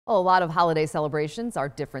Well, a lot of holiday celebrations are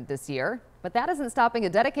different this year, but that isn't stopping a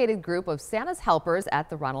dedicated group of Santa's helpers at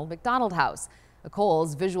the Ronald McDonald House. The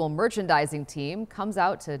Kohl's visual merchandising team comes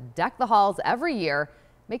out to deck the halls every year,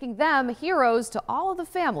 making them heroes to all of the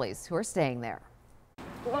families who are staying there.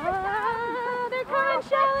 Wow, they're coming,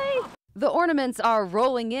 Shelly! The ornaments are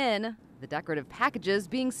rolling in, the decorative packages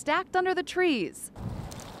being stacked under the trees.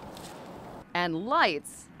 And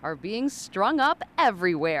lights are being strung up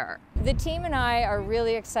everywhere. The team and I are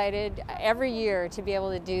really excited every year to be able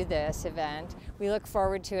to do this event. We look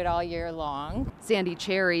forward to it all year long. Sandy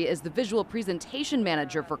Cherry is the visual presentation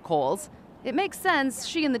manager for Kohl's. It makes sense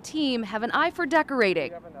she and the team have an eye for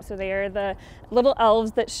decorating. So they are the little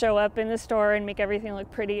elves that show up in the store and make everything look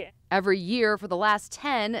pretty. Every year for the last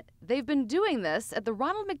 10, they've been doing this at the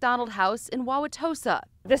Ronald McDonald House in Wauwatosa.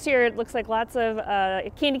 This year it looks like lots of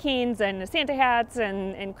candy canes and Santa hats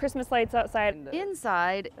and Christmas lights outside.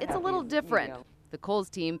 Inside, it's a little different. The Kohl's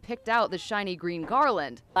team picked out the shiny green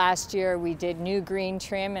garland. Last year we did new green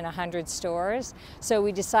trim in 100 stores, so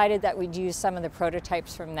we decided that we'd use some of the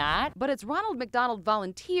prototypes from that. But it's Ronald McDonald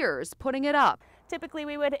volunteers putting it up. Typically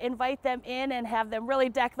we would invite them in and have them really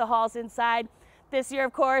deck the halls inside. This year,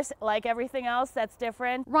 of course, like everything else, that's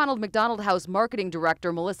different. Ronald McDonald House Marketing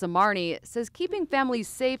Director Melissa Marney says keeping families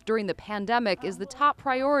safe during the pandemic is the top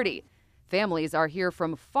priority. Families are here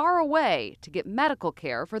from far away to get medical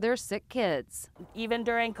care for their sick kids. Even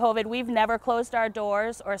during COVID, we've never closed our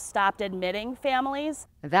doors or stopped admitting families.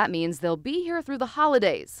 That means they'll be here through the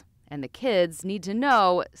holidays. And the kids need to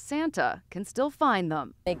know Santa can still find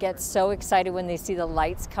them. They get so excited when they see the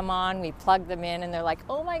lights come on. We plug them in and they're like,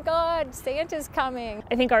 oh my God, Santa's coming.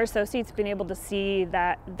 I think our associates being able to see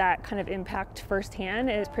that kind of impact firsthand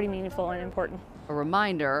is pretty meaningful and important. A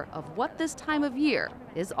reminder of what this time of year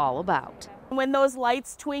is all about. When those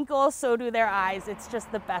lights twinkle, so do their eyes. It's just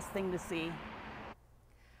the best thing to see.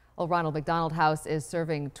 Well, Ronald McDonald House is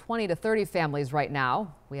serving 20 to 30 families right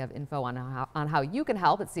now. We have info on how you can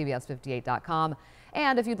help at CBS58.com.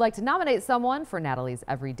 And if you'd like to nominate someone for Natalie's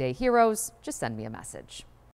Everyday Heroes, just send me a message.